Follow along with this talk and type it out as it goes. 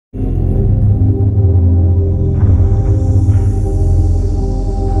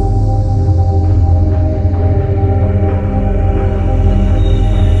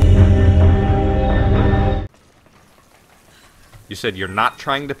said you're not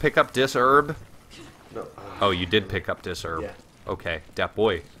trying to pick up disherb? No. Oh, you did pick up disherb. Yeah. Okay, that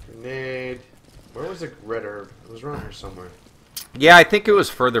boy. Grenade. Where was the red herb? It was around here somewhere. Yeah, I think it was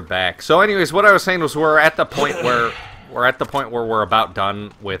further back. So, anyways, what I was saying was we're at the point where we're about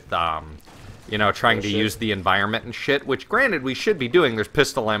done with you know, trying to use the environment and shit. Which, granted, we should be doing. There's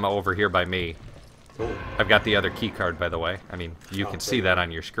pistol ammo over here by me. Cool. I've got the other key card, by the way. I mean, you can see that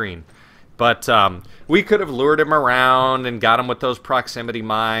on your screen. But we could have lured him around and got him with those proximity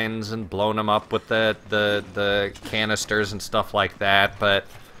mines and blown him up with the canisters and stuff like that. But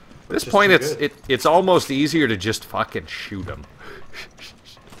at this point, it's almost easier to just fucking shoot him.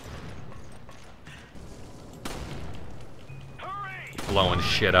 Blowing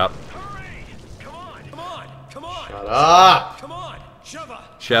shit up. Shut up! Come on, Sheva!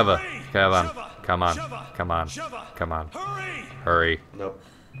 Sheva, come on, come on, come on, come on. Hurry. Nope.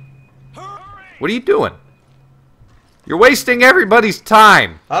 What are you doing? You're wasting everybody's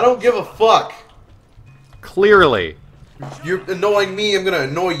time. I don't give a fuck. Clearly. You're annoying me, I'm gonna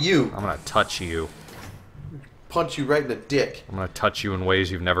annoy you. I'm gonna touch you. Punch you right in the dick. I'm gonna touch you in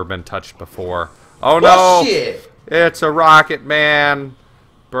ways you've never been touched before. Oh no! Well, shit. It's a rocket man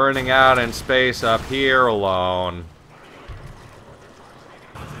burning out in space up here alone.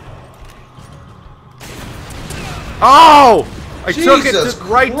 Oh! I took it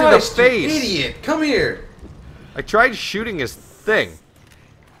right to the face. You idiot! Come here. I tried shooting his thing.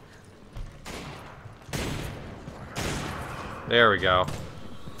 There we go.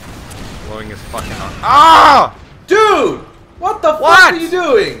 Blowing his fucking arm. Ah! Dude! What the fuck are you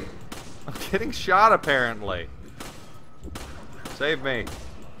doing? I'm getting shot apparently. Save me.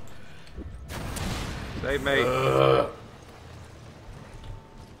 Save me.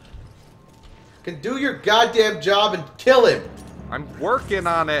 Can do your goddamn job and kill him. I'm working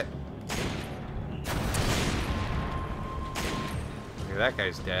on it. Okay, that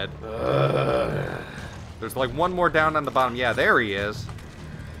guy's dead. There's like one more down on the bottom. Yeah, there he is.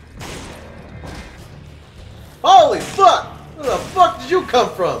 Holy fuck! Where the fuck did you come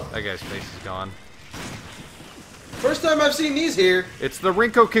from? That guy's face is gone. First time I've seen these here. It's the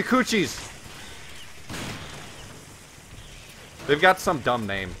Rinko Kikuchis. They've got some dumb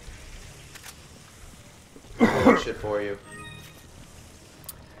name. Shit for you.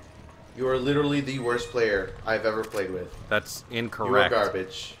 You are literally the worst player I've ever played with. That's incorrect. You are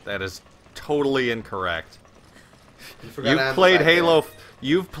garbage. That is totally incorrect. You've played Halo.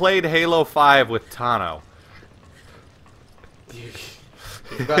 You've played Halo 5 with Tano.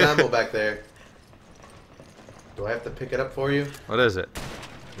 You've got ammo back there. Do I have to pick it up for you? What is it?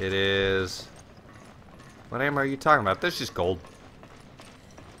 It is... What ammo are you talking about? This is gold.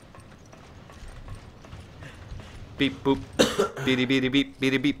 Beep boop. Beady beady beep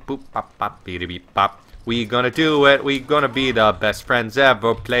beady beep boop bop bop beady beep bop. We gonna do it. We gonna be the best friends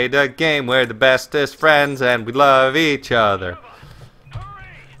ever. Play the game. We're the bestest friends and we love each other.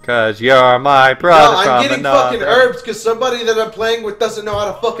 Cause you're my brother. No, I'm getting fucking herbs because somebody that I'm playing with doesn't know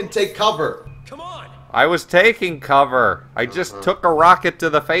how to fucking take cover. Come on. I was taking cover. I just took a rocket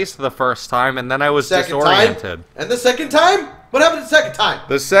to the face the first time and then I was disoriented. Time? And the second time? What happened the second time?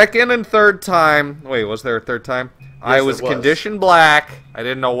 The second and third time. Wait, was there a third time? Yes, I was conditioned black. I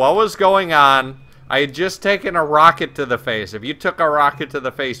didn't know what was going on. I had just taken a rocket to the face. If you took a rocket to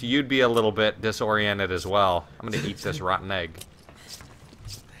the face, you'd be a little bit disoriented as well. I'm gonna eat this rotten egg.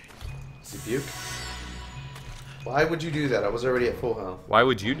 Rebuke? Why would you do that? I was already at full health. Why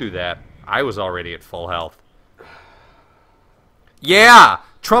would you do that? I was already at full health. Yeah!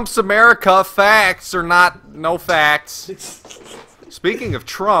 Trump's America. Facts or not no facts. Speaking of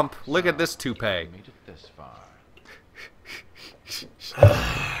Trump, look at this toupee.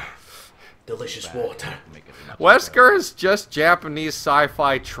 Delicious water. Wesker is just Japanese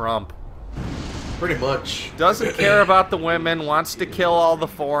sci-fi Trump. Pretty much. Doesn't care about the women, wants to kill all the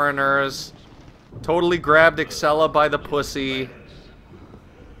foreigners. Totally grabbed Excella by the pussy.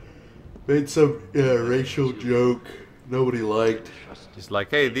 Made some racial joke nobody liked. He's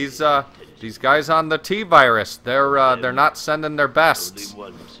like, hey, these guys on the T-virus, they're not sending their best.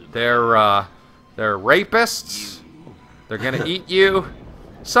 They're rapists. They're gonna eat you.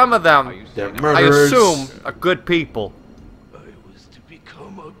 Some of them, they're murderers. I assume, are good people. I was to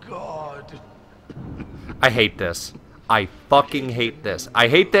become a god. I hate this. I fucking hate this. I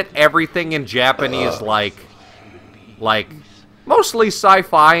hate that everything in Japanese, like mostly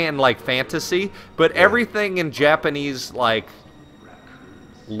sci-fi and like fantasy, but everything in Japanese like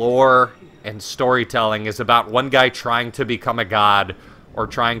lore and storytelling is about one guy trying to become a god or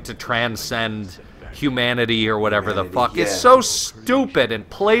trying to transcend humanity or whatever the fuck. Yeah. It's so stupid and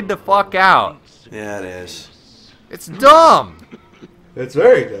played the fuck out. Yeah, it is. It's dumb. It's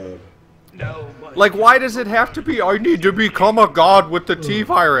very dumb. No, Like, why does it have to be, I need to become a god with the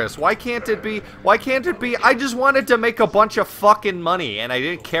T-virus? Why can't it be, I just wanted to make a bunch of fucking money, and I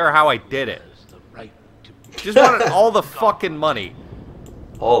didn't care how I did it. Just wanted all the fucking money.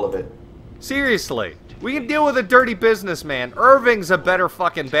 All of it. Seriously. We can deal with a dirty businessman. Irving's a better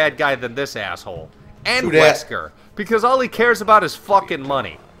fucking bad guy than this asshole. And True that. Wesker. Because all he cares about is fucking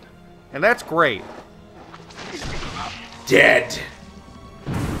money. And that's great. Dead.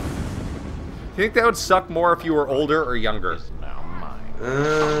 You think that would suck more if you were older or younger? now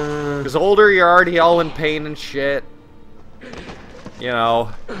mine. Because older, you're already all in pain and shit. You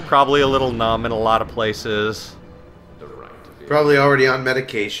know, probably a little numb in a lot of places. Probably already on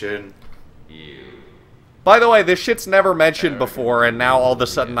medication. By the way, this shit's never mentioned before, and now all of a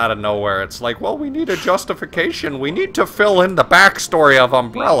sudden out of nowhere, it's like, well, we need a justification. We need to fill in the backstory of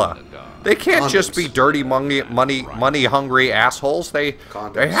Umbrella. They can't just be dirty money-hungry assholes. They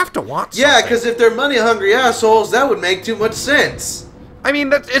have to want something. Yeah, because if they're money-hungry assholes, that would make too much sense. I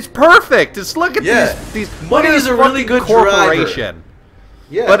mean, it's perfect. It's look at these. Money is a really good corporation.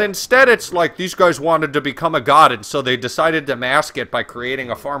 Yeah. But instead, it's like these guys wanted to become a god, and so they decided to mask it by creating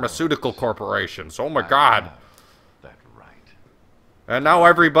a pharmaceutical corporation. So, oh my god. That right. And now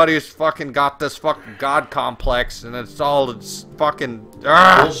everybody's fucking got this fucking god complex, and it's fucking...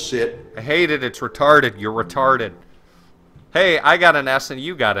 bullshit. I hate it. It's retarded. You're retarded. Hey, I got an S and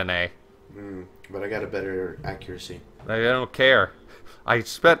you got an A. But I got a better accuracy. I don't care. I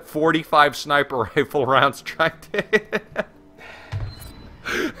spent 45 sniper rifle rounds trying to hit it.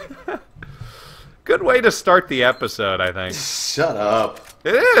 Good way to start the episode, I think. Shut up.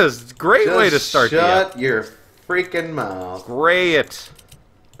 It is. It's a great way to start the episode. Shut your freaking mouth. Great.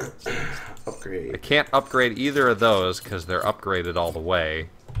 Upgrade. I can't upgrade either of those because they're upgraded all the way.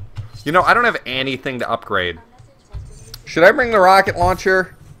 You know, I don't have anything to upgrade. Should I bring the rocket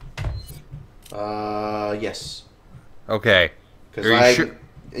launcher? Yes. Okay. Because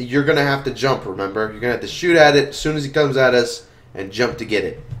you're gonna have to jump, remember? You're gonna have to shoot at it as soon as he comes at us and jump to get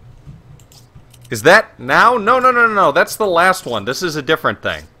it. Is that now? No. That's the last one. This is a different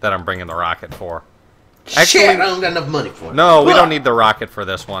thing that I'm bringing the rocket for. Shit, I don't got enough money for it. No, we don't need the rocket for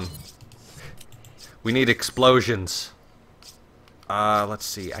this one. We need explosions. Let's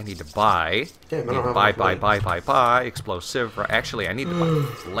see. I need to buy. Damn, I need don't to have buy. Explosive. Actually, I need to buy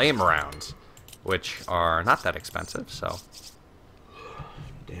flame rounds, which are not that expensive, so.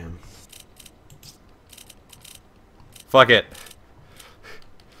 Damn. Fuck it.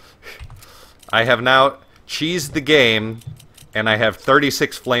 I have now cheesed the game, and I have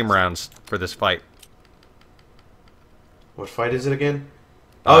 36 flame rounds for this fight. What fight is it again?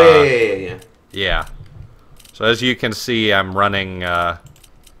 Oh, yeah. Yeah. So as you can see, I'm running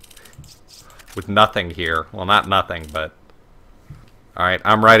with nothing here. Well, not nothing, but... Alright,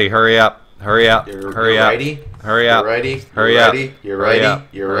 I'm ready. Hurry up. Hurry up. Hurry up. Ready? Hurry up. You're ready? Hurry You're up. ready? You're Hurry ready? up.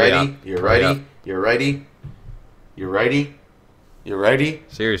 You're Hurry ready? up. You're Hurry ready? up. You're ready? You're ready? You're ready?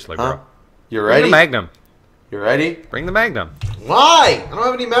 Seriously, bro. Huh? You're Bring ready? the Magnum. You're ready? Bring the Magnum. Why? I don't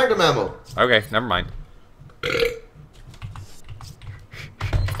have any Magnum ammo. Okay, never mind.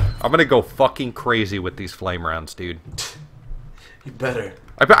 I'm gonna go fucking crazy with these flame rounds, dude. You better.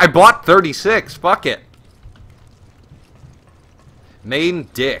 I bought 36. Fuck it. Main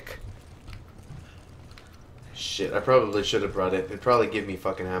dick. Shit, I probably should have brought it. It'd probably give me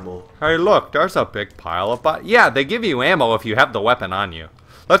fucking ammo. Hey, look, there's a big pile of... Yeah, they give you ammo if you have the weapon on you.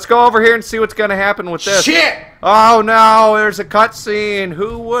 Let's go over here and see what's gonna happen with this. Shit! Oh no, there's a cutscene.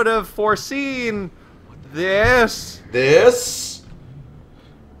 Who would have foreseen this? This?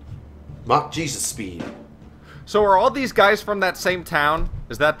 Mock Jesus speed. So are all these guys from that same town?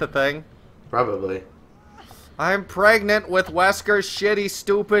 Is that the thing? Probably. I'm pregnant with Wesker's shitty,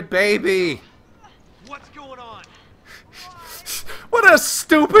 stupid baby. What's going on? What a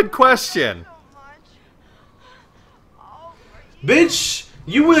stupid question. Bitch,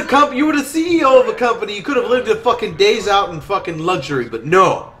 you were the CEO of a company. You could have lived a fucking days out in fucking luxury, but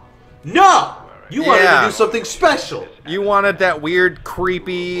no. No! You wanted to do something special. You wanted that weird,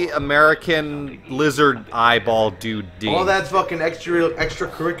 creepy American lizard eyeball dude. All that fucking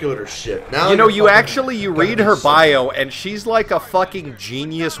extracurricular shit. Now you know, you read her bio, and she's like a fucking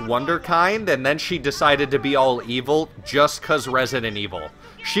genius wonderkind, and then she decided to be all evil just 'cause Resident Evil.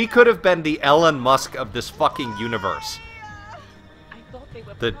 She could have been the Elon Musk of this fucking universe.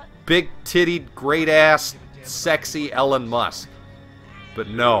 The big-tittied, great-ass, sexy Elon Musk. But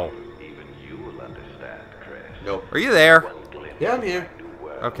no. Nope. Are you there? Yeah, I'm here.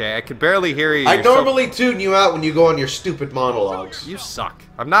 Okay, I could barely hear you. I You're so- normally tune you out when you go on your stupid monologues. You suck.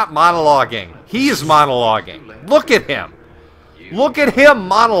 I'm not monologuing. He's monologuing. Look at him. Look at him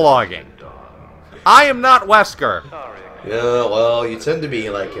monologuing. I am not Wesker. Yeah, well, you tend to be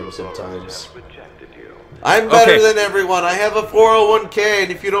like him sometimes. I'm better than everyone. I have a 401k,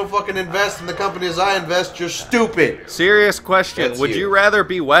 and if you don't fucking invest in the companies I invest, you're stupid. Serious question. That's Would you rather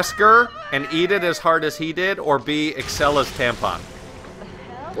be Wesker and eat it as hard as he did, or be Excella's tampon?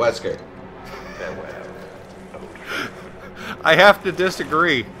 Wesker. I have to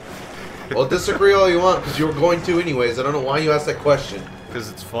disagree. Well, disagree all you want, because you were going to anyways. I don't know why you asked that question. Because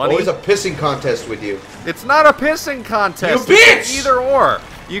it's funny. Always a pissing contest with you. It's not a pissing contest. You bitch! It's either or.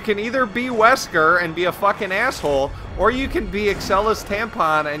 You can either be Wesker and be a fucking asshole, or you can be Excella's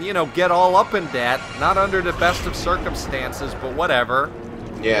tampon and, you know, get all up in debt. Not under the best of circumstances, but whatever.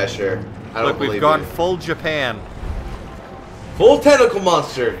 Yeah, sure. I don't Look, believe we've gone you. full Japan. Full tentacle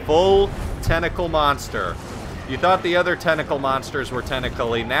monster. Full tentacle monster. You thought the other tentacle monsters were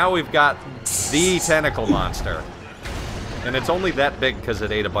tentacly. Now we've got the tentacle monster. And it's only that big because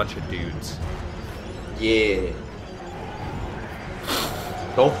it ate a bunch of dudes. Yeah.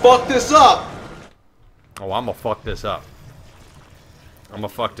 Don't fuck this up. Oh, I'm gonna fuck this up. I'm gonna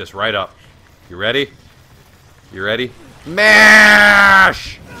fuck this right up. You ready? You ready?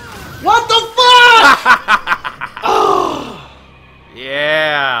 MASH! What the fuck? Oh.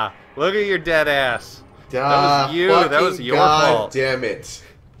 Yeah. Look at your dead ass. That was you. That was your fault. Damn it.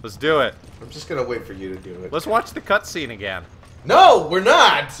 Let's do it. I'm just gonna wait for you to do it. Let's watch the cutscene again. No, we're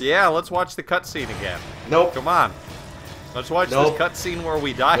not. Yeah, let's watch the cutscene again. Nope. Come on. Let's watch Nope. this cutscene where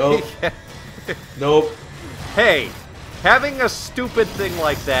we die Nope. again. Nope. Hey, having a stupid thing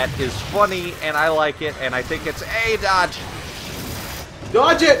like that is funny, and I like it, and I think it's a dodge.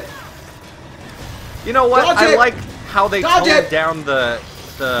 Dodge it. You know what? Dodge I it! like how they Dodge toned it! down the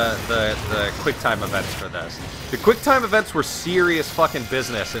quick time events for this. The quick time events were serious fucking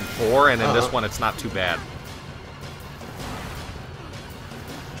business in 4, and in this one it's not too bad.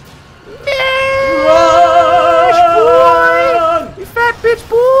 Run! You fat bitch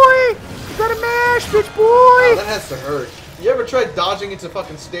boy! You gotta mash, bitch boy! Oh, that has to hurt. You ever tried dodging into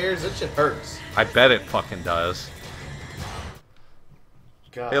fucking stairs? That shit hurts. I bet it fucking does.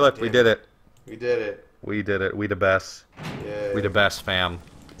 God Hey, look, we did it. We did it. We did it. We the best. Yeah. We the best, fam.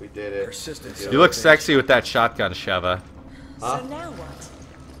 We did it. Persistence. You look sexy with that shotgun, Sheva. Huh? So now what?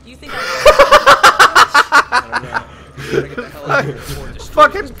 You think I don't know. We gotta get the hell out of here before it destroys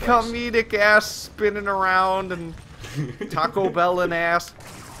Fucking this place. comedic ass spinning around and Taco Bell and ass.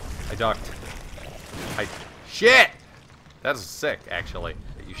 I ducked. Shit! That's sick, actually.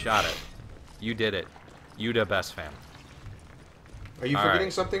 That you shot it. You did it. You the best, fam. Are you All forgetting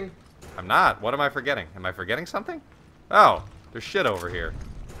right. something? I'm not. What am I forgetting? Am I forgetting something? Oh, there's shit over here.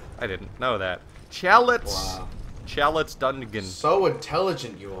 I didn't know that. Chalit's. Wow. Chalit's Dungan. So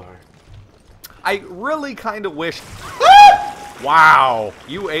intelligent you are. I really kind of wish... Wow,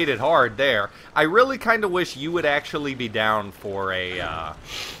 you ate it hard there. I really kind of wish you would actually be down for a,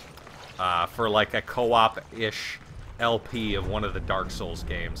 for like a co-op-ish LP of one of the Dark Souls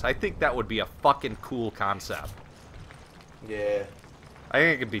games. I think that would be a fucking cool concept. Yeah. I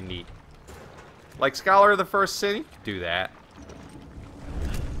think it could be neat. Like Scholar of the First Sin, you could do that.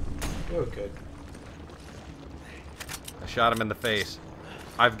 You're good. I shot him in the face.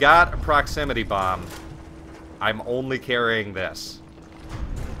 I've got a proximity bomb. I'm only carrying this.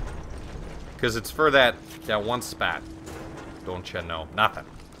 Because it's for that one spot. Don't you know? Nothing.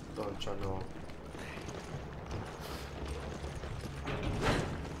 Don't you know?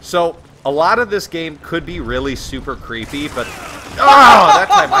 So, a lot of this game could be really super creepy, but... Oh! That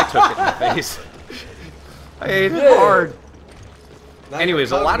time I took it in the face. I ate it hard. Now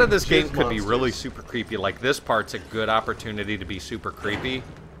Anyways, a you're lot of covered this in game jizz could be really monsters. super creepy. Like, this part's a good opportunity to be super creepy.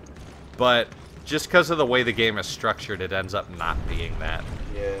 But just because of the way the game is structured, it ends up not being that.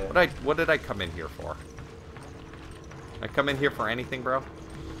 Yeah. What did I come in here for? Did I come in here for anything, bro?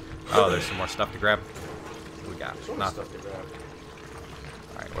 Oh, there's some more stuff to grab. What do we got? So much Nothing. stuff to grab.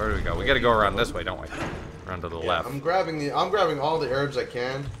 Alright, where do we go? We gotta go around this way, don't we? Around to the Yeah, left. I'm grabbing all the herbs I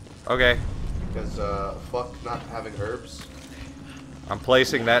can Okay. because fuck not having herbs. I'm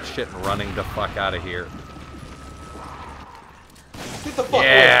placing that shit and running the fuck out of here. Get the fuck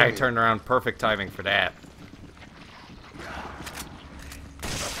Yeah, away I from turned around. Perfect timing for that.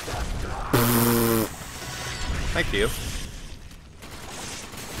 Thank you.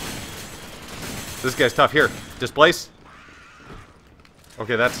 This guy's tough. Here, displace.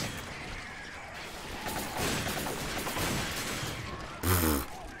 Okay, that's...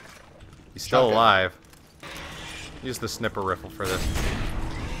 He's still Shotgun. alive. Use the snipper rifle for this. me.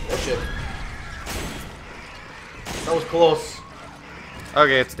 Oh shit. That was close.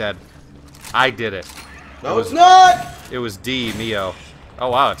 Okay, it's dead. I did it. No, It was- it's not! It was D, Mio. Oh,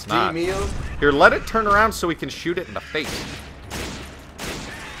 wow, it's not. D, Mio? Here, let it turn around so we can shoot it in the face.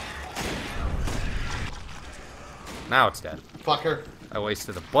 Now it's dead. Fucker. I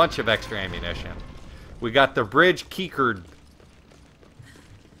wasted a bunch of extra ammunition. We got the bridge keycard.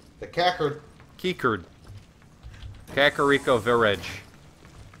 The cackard. Keycard. Kakariko Village.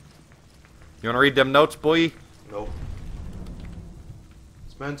 You want to read them notes, boy? Nope.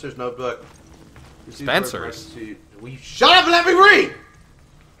 Spencer's notebook. Received Spencer's? We shut up and let me read!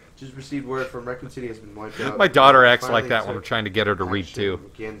 Just received word from Raccoon City has been wiped out. My daughter acts Finally like that when we're trying to get her to read action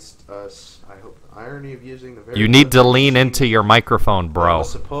too. Against us. I hope the irony of using the very You need to weapons lean into your microphone, that bro.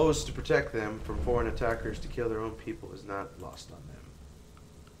 was supposed to protect them from foreign attackers to kill their own people is not lost on them.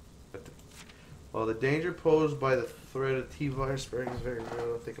 While the danger posed by the threat of T-virus spreading is very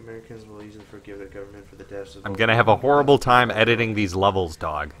real, I think Americans will easily forgive the government for the deaths of I'm those gonna have a who- horrible time editing these levels,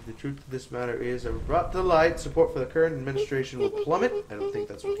 dog. The truth of this matter is, ever brought to light, support for the current administration will plummet. I don't think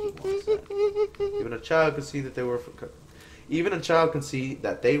that's what he wants. Even a child can see that they were. Even a child can see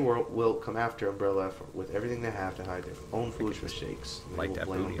that they will come after Umbrella with everything they have to hide their own foolish mistakes. They Like will that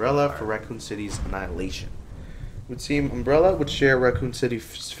blame booty Umbrella on fire. for Raccoon City's annihilation. It would seem Umbrella would share Raccoon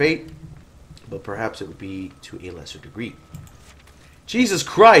City's fate, but perhaps it would be to a lesser degree. Jesus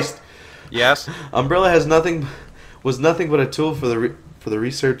Christ! Yes? Umbrella was nothing but a tool for the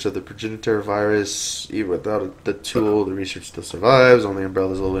research of the progenitor virus. Even without the tool, the research still survives. Only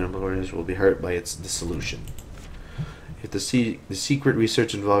Umbrella's little employers will be hurt by its dissolution. If the secret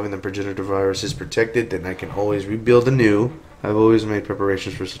research involving the progenitor virus is protected, then I can always rebuild anew. I've always made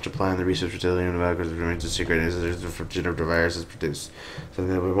preparations for such a plan. The research fertility and the virus remains a secret as the progenitor virus is produced.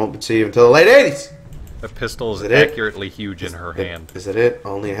 Something that we won't see until the late 80s. The pistol is Is that it? accurately huge in her hand. Is that it?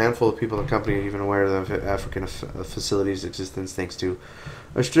 Only a handful of people in the company are even aware of the African facility's existence, thanks to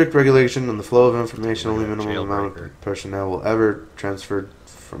a strict regulation on the flow of information. Only minimum amount Jailbreaker. of personnel will ever transfer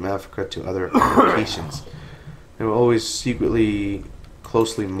from Africa to other locations. They will always secretly,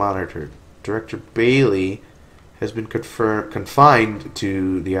 closely monitored. Director Bailey has been confined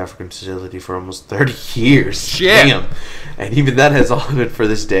to the African facility for almost 30 years. Shit. Damn. And even that has all been for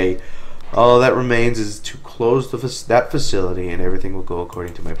this day. All that remains is to close that facility, and everything will go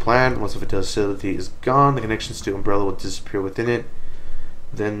according to my plan. Once the facility is gone, the connections to Umbrella will disappear within it.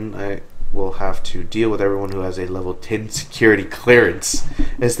 Then I will have to deal with everyone who has a level 10 security clearance,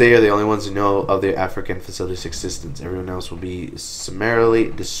 as they are the only ones who know of the African facility's existence. Everyone else will be summarily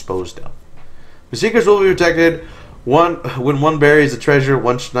disposed of. The secrets will be protected. When one buries a treasure,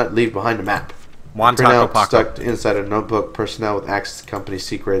 one should not leave behind a map. One Printout taco paco. stuck inside a notebook. Personnel with access to company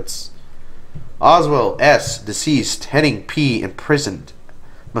secrets. Oswald S. deceased. Henning P. imprisoned.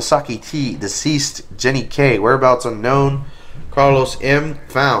 Masaki T. deceased. Jenny K. whereabouts unknown. Carlos M.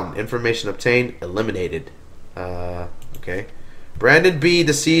 found. Information obtained. Eliminated. Okay. Brandon B.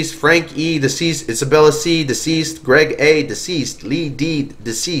 deceased. Frank E. deceased. Isabella C. deceased. Greg A. deceased. Lee D.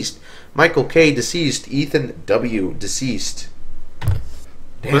 deceased. Michael K. deceased. Ethan W. deceased.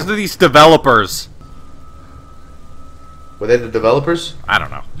 Damn. Listen to these developers. Were they the developers? I don't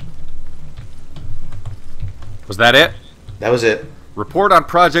know. Was that it? That was it. Report on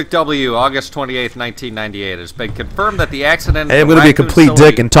Project W, August 28th, 1998. It has been confirmed that the accident. Hey, I'm going to be a complete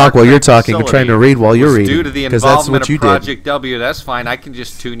dick and talk while you're talking and trying to read while you're reading. Due to the because that's involvement what you of did. Project W, that's fine. I can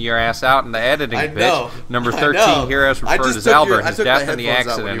just tune your ass out in the editing, I bitch. know. Number I 13 know. here as I referred just as took Albert. I His took death my in the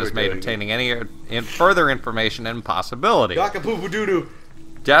headphones out when accident you has were made doing it. obtaining any further information impossibility. Cock-a-poo-poo-doo-doo.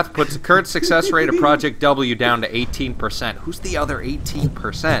 Death puts the current success rate of Project W down to 18%. Who's the other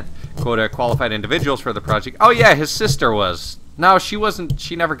 18%? Quota qualified individuals for the project. Oh yeah, his sister was. No, she wasn't.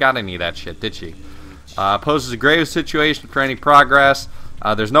 She never got any of that shit, did she? Poses a grave situation for any progress.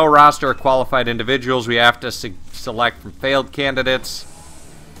 There's no roster of qualified individuals. We have to select from failed candidates.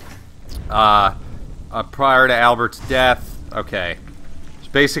 Prior to Albert's death. Okay. So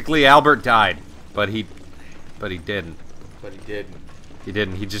basically, Albert died, but he didn't. But he didn't. He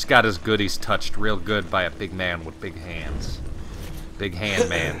didn't. He just got his goodies touched real good by a big man with big hands. Big hand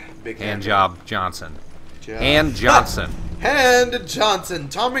man. Big hand hand job Johnson. Hand Johnson. Hand Johnson.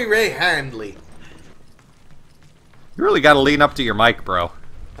 Tommy Ray Handley. You really got to lean up to your mic, bro.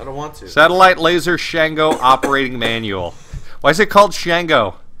 I don't want to. Satellite Laser Shango Operating Manual. Why is it called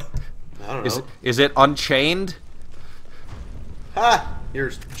Shango? I don't know. Is it unchained? Ha! Your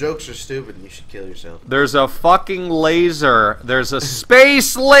jokes are stupid and you should kill yourself. There's a fucking laser. There's a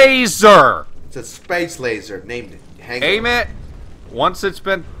space laser. It's a space laser named Hang Aim it. Once it's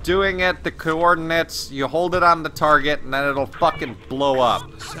been doing it, the coordinates, you hold it on the target, and then it'll fucking blow up.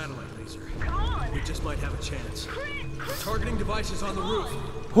 Satellite laser. We just might have a chance. Targeting devices on the roof.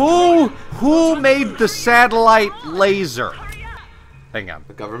 Who made the satellite laser? Hang on.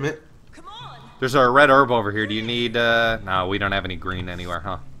 The government? There's a red herb over here. Do you need, no, we don't have any green anywhere,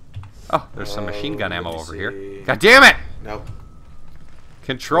 huh? Oh, there's some machine gun ammo over here. God damn it! Nope.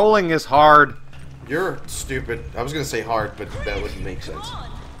 Controlling is hard. You're stupid. I was gonna say hard, but that wouldn't make sense.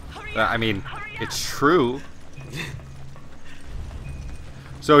 I mean, it's true.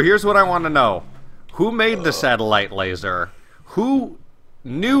 So here's what I want to know. Who made the satellite laser? Who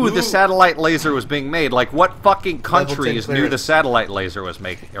knew the satellite laser was being made? Like, what fucking countries knew the satellite laser was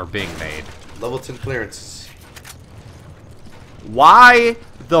being made? Level 10 clearance. Why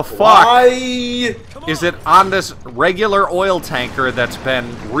the fuck Why? is it on this regular oil tanker that's been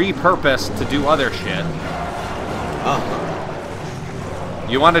repurposed to do other shit?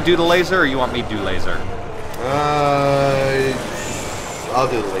 You want to do the laser, or you want me to do laser? I'll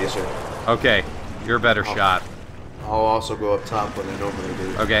do the laser. Okay, you're a better shot. I'll also go up top when I normally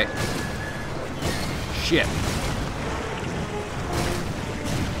do. Okay. Shit.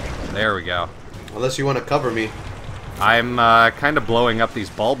 There we go. Unless you want to cover me. I'm kind of blowing up these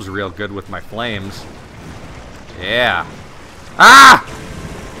bulbs real good with my flames. Yeah. Ah!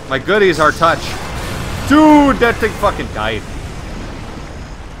 My goodies are touch. Dude, that thing fucking died.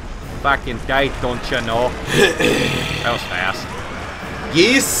 Fucking died, don't you know? That was fast.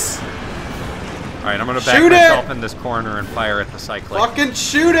 Yes! Alright, I'm gonna back myself in this corner and fire at the cyclic. Fucking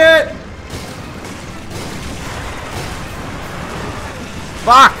shoot it!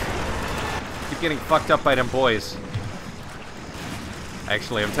 Fuck! Keep getting fucked up by them boys.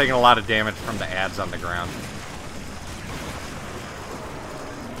 Actually, I'm taking a lot of damage from the ads on the ground.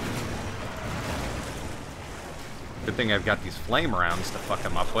 Good thing I've got these flame rounds to fuck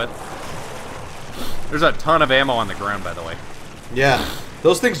them up with. There's a ton of ammo on the ground, by the way. Yeah,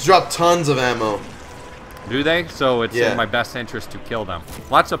 those things drop tons of ammo. Do they? So it's in my best interest to kill them.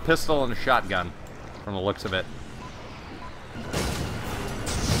 Lots of pistol and a shotgun, from the looks of it.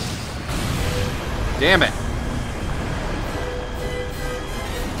 Damn it.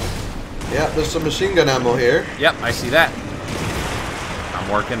 Yeah, there's some machine gun ammo here. Yep, I see that. I'm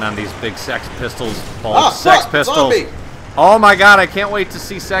working on these big sex pistols. Sex pistols! Zombie! Oh my god, I can't wait to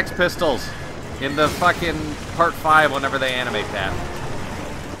see Sex Pistols in the fucking part 5 whenever they animate that.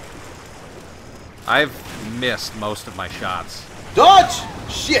 I've missed most of my shots. Dodge!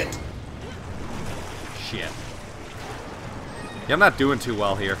 Shit! Shit. Yeah, I'm not doing too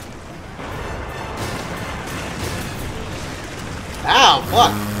well here. Ow,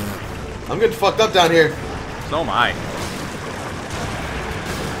 fuck! I'm getting fucked up down here. So am I.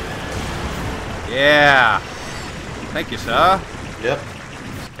 Yeah. Thank you, sir. Yep.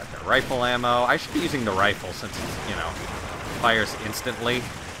 Got the rifle ammo. I should be using the rifle since it, you know, fires instantly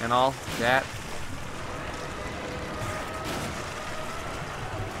and all that.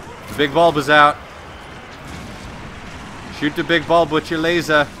 The big bulb is out. Shoot the big bulb with your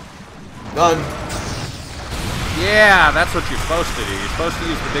laser. Done. Yeah, that's what you're supposed to do. You're supposed to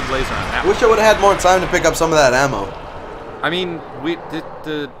use the big laser on that one. Wish I would have had more time to pick up some of that ammo. I mean,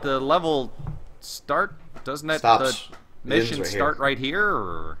 the level start, doesn't it? Stops. The mission start right here?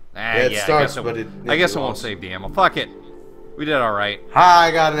 Or? Yeah, it starts, but I guess it won't save the ammo. Fuck it. We did all right. Hi,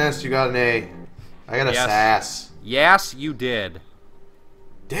 I got an S, you got an A. I got a sass. Yes, you did.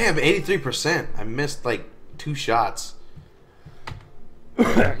 Damn, 83%. I missed like 2 shots.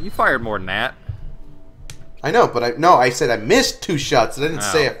 You fired more than that. I know, but I said I missed 2 shots. I didn't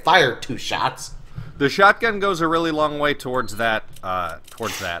say I fired 2 shots. The shotgun goes a really long way towards that for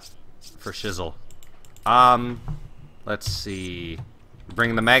shizzle. Let's see.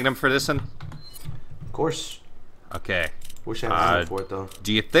 Bring the Magnum for this one? Of course. Okay. Wish I had room for it though.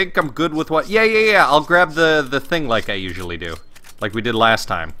 Do you think I'm good with what? Yeah. I'll grab the thing like I usually do, like we did last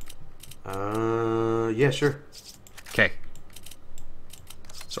time. Yeah, sure. Okay.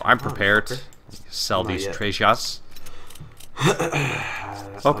 So I'm prepared to sell these treasures.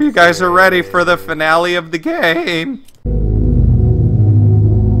 Hope you guys are ready for the finale of the game.